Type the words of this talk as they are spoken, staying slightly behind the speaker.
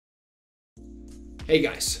Hey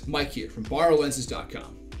guys, Mike here from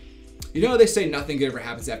borrowlenses.com. You know they say nothing good ever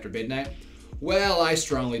happens after midnight? Well, I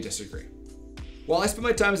strongly disagree. While I spend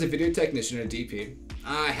my time as a video technician and a DP,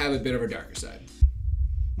 I have a bit of a darker side.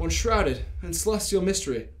 One shrouded in celestial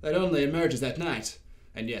mystery that only emerges at night.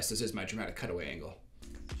 And yes, this is my dramatic cutaway angle.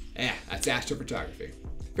 That's astrophotography.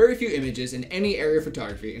 Very few images in any area of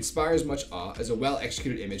photography inspire as much awe as a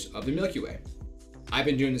well-executed image of the Milky Way. I've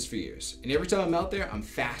been doing this for years, and every time I'm out there, I'm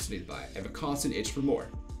fascinated by it. I have a constant itch for more.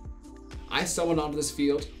 I stumbled onto this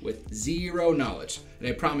field with zero knowledge, and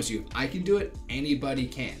I promise you, I can do it, anybody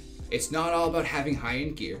can. It's not all about having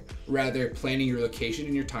high-end gear, rather planning your location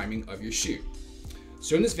and your timing of your shoot.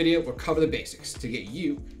 So in this video, we'll cover the basics to get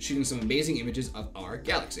you shooting some amazing images of our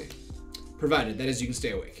galaxy. Provided, that is, you can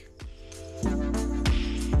stay awake.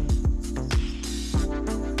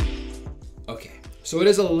 Okay, so it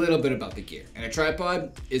is a little bit about the gear, and a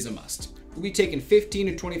tripod is a must. We'll be taking 15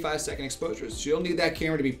 to 25 second exposures, so you'll need that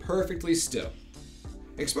camera to be perfectly still.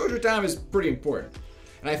 Exposure time is pretty important,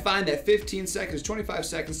 and I find that 15 seconds, 25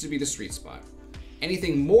 seconds to be the sweet spot.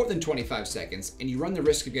 Anything more than 25 seconds, and you run the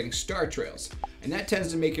risk of getting star trails, and that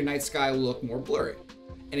tends to make your night sky look more blurry.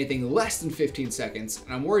 Anything less than 15 seconds,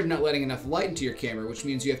 and I'm worried not letting enough light into your camera, which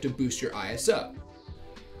means you have to boost your ISO.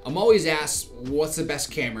 I'm always asked, what's the best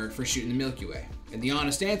camera for shooting the Milky Way? And the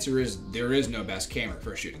honest answer is, there is no best camera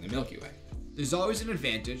for shooting the Milky Way. There's always an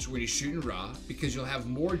advantage when you shoot in RAW because you'll have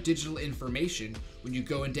more digital information when you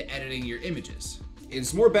go into editing your images.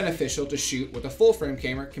 It's more beneficial to shoot with a full frame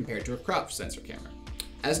camera compared to a crop sensor camera.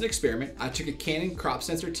 As an experiment, I took a Canon crop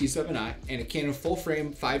sensor T7i and a Canon full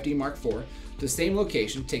frame 5D Mark IV to the same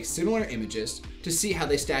location, take similar images to see how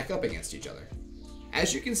they stack up against each other.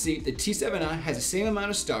 As you can see, the T7i has the same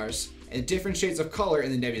amount of stars and different shades of color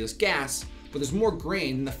in the nebulous gas, but there's more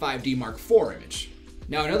grain in the 5D Mark IV image.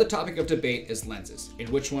 Now, another topic of debate is lenses and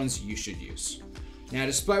which ones you should use. Now,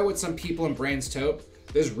 despite what some people and brands tout,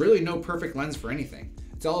 there's really no perfect lens for anything.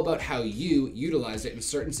 It's all about how you utilize it in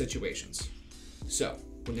certain situations. So,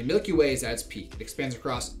 when the Milky Way is at its peak, it expands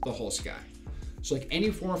across the whole sky. So like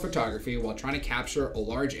any form of photography, while trying to capture a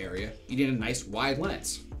large area, you need a nice wide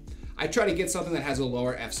lens. I try to get something that has a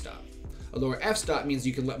lower f-stop. A lower f-stop means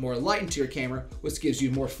you can let more light into your camera, which gives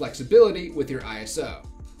you more flexibility with your ISO.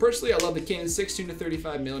 Personally, I love the Canon 16 to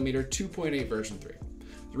 35mm 2.8 version 3.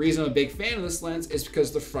 The reason I'm a big fan of this lens is because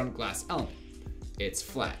of the front glass element. It's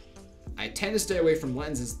flat. I tend to stay away from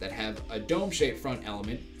lenses that have a dome-shaped front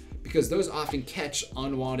element because those often catch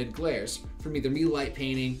unwanted glares from either me light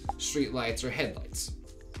painting, street lights, or headlights.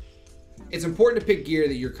 It's important to pick gear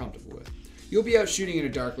that you're comfortable with. You'll be out shooting in a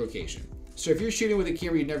dark location, so if you're shooting with a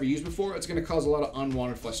camera you've never used before, it's going to cause a lot of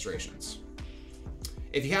unwanted frustrations.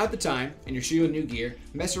 If you have the time and you're shooting with new gear,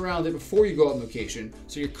 mess around with it before you go out on location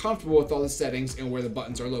so you're comfortable with all the settings and where the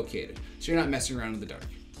buttons are located, so you're not messing around in the dark.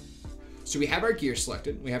 So we have our gear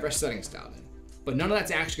selected, we have our settings dialed in, but none of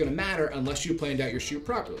that's actually going to matter unless you planned out your shoot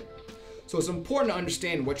properly. So it's important to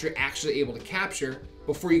understand what you're actually able to capture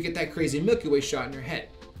before you get that crazy Milky Way shot in your head.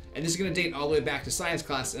 And this is going to date all the way back to science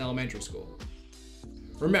class in elementary school.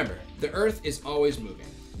 Remember, the Earth is always moving.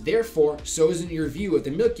 Therefore, so isn't your view of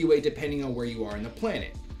the Milky Way depending on where you are in the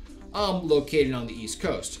planet. I'm located on the East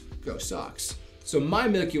Coast. Go Sox. So my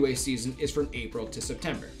Milky Way season is from April to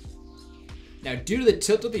September. Now, due to the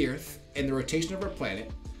tilt of the Earth and the rotation of our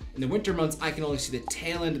planet, in the winter months, I can only see the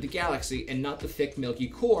tail end of the galaxy and not the thick milky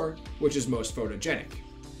core, which is most photogenic.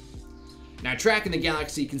 Now, tracking the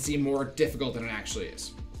galaxy can seem more difficult than it actually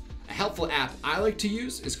is. A helpful app I like to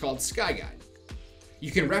use is called SkyGuide.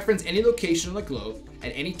 You can reference any location on the globe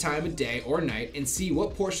at any time of day or night and see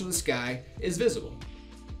what portion of the sky is visible.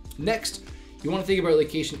 Next, you want to think about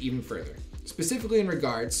location even further, specifically in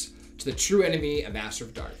regards to the true enemy of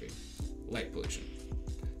astrophotography, light pollution.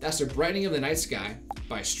 That's the brightening of the night sky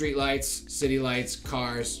by streetlights, city lights,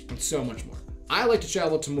 cars, and so much more. I like to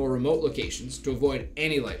travel to more remote locations to avoid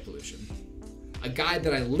any light pollution. A guide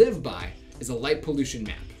that I live by is a light pollution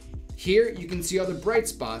map. Here you can see all the bright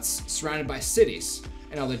spots surrounded by cities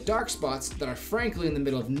and all the dark spots that are frankly in the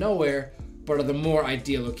middle of nowhere but are the more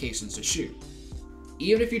ideal locations to shoot.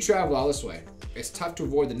 Even if you travel all this way, it's tough to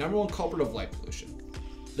avoid the #1 culprit of light pollution,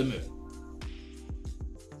 the moon.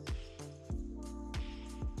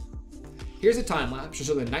 Here's a time lapse to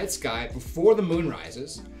show the night sky before the moon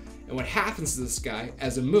rises and what happens to the sky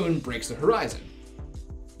as the moon breaks the horizon.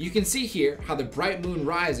 You can see here how the bright moon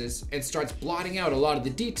rises and starts blotting out a lot of the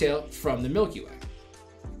detail from the Milky Way.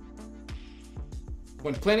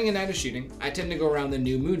 When planning a night of shooting, I tend to go around the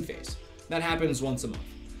new moon phase. That happens once a month.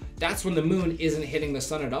 That's when the moon isn't hitting the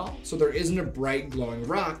sun at all, so there isn't a bright glowing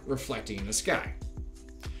rock reflecting in the sky.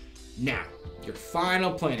 Now, your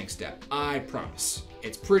final planning step, I promise.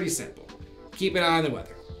 It's pretty simple. Keep an eye on the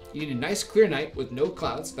weather. You need a nice clear night with no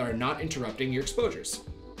clouds that are not interrupting your exposures.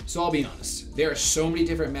 So I'll be honest, there are so many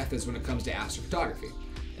different methods when it comes to astrophotography,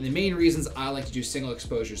 and the main reasons I like to do single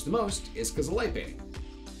exposures the most is because of light painting.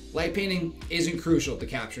 Light painting isn't crucial to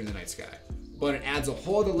capturing the night sky, but it adds a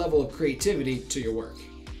whole other level of creativity to your work.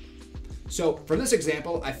 So for this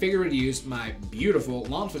example, I figured we'd use my beautiful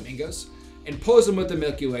lawn flamingos and pose them with the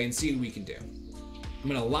Milky Way and see what we can do. I'm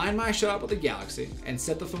going to line my shot up with the galaxy and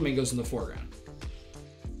set the flamingos in the foreground.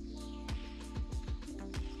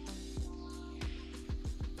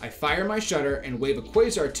 I fire my shutter and wave a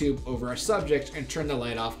quasar tube over our subject and turn the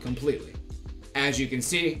light off completely. As you can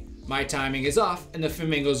see, my timing is off and the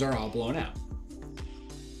flamingos are all blown out.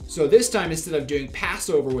 So this time, instead of doing pass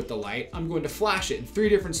over with the light, I'm going to flash it in 3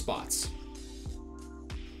 different spots.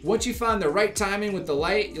 Once you find the right timing with the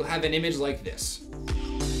light, you'll have an image like this.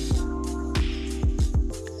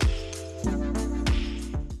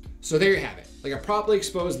 So there you have it, like a properly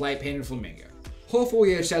exposed light painted flamingo.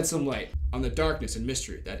 Hopefully it shed some light on the darkness and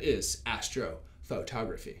mystery that is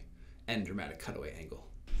astrophotography and dramatic cutaway angle.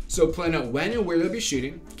 So plan out when and where you'll be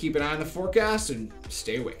shooting, keep an eye on the forecast, and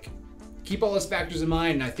stay awake. Keep all those factors in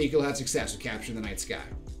mind and I think you'll have success with capturing the night sky.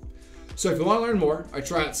 So if you want to learn more or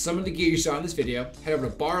try out some of the gear you saw in this video, head over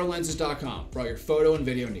to borrowlenses.com for all your photo and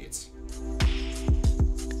video needs.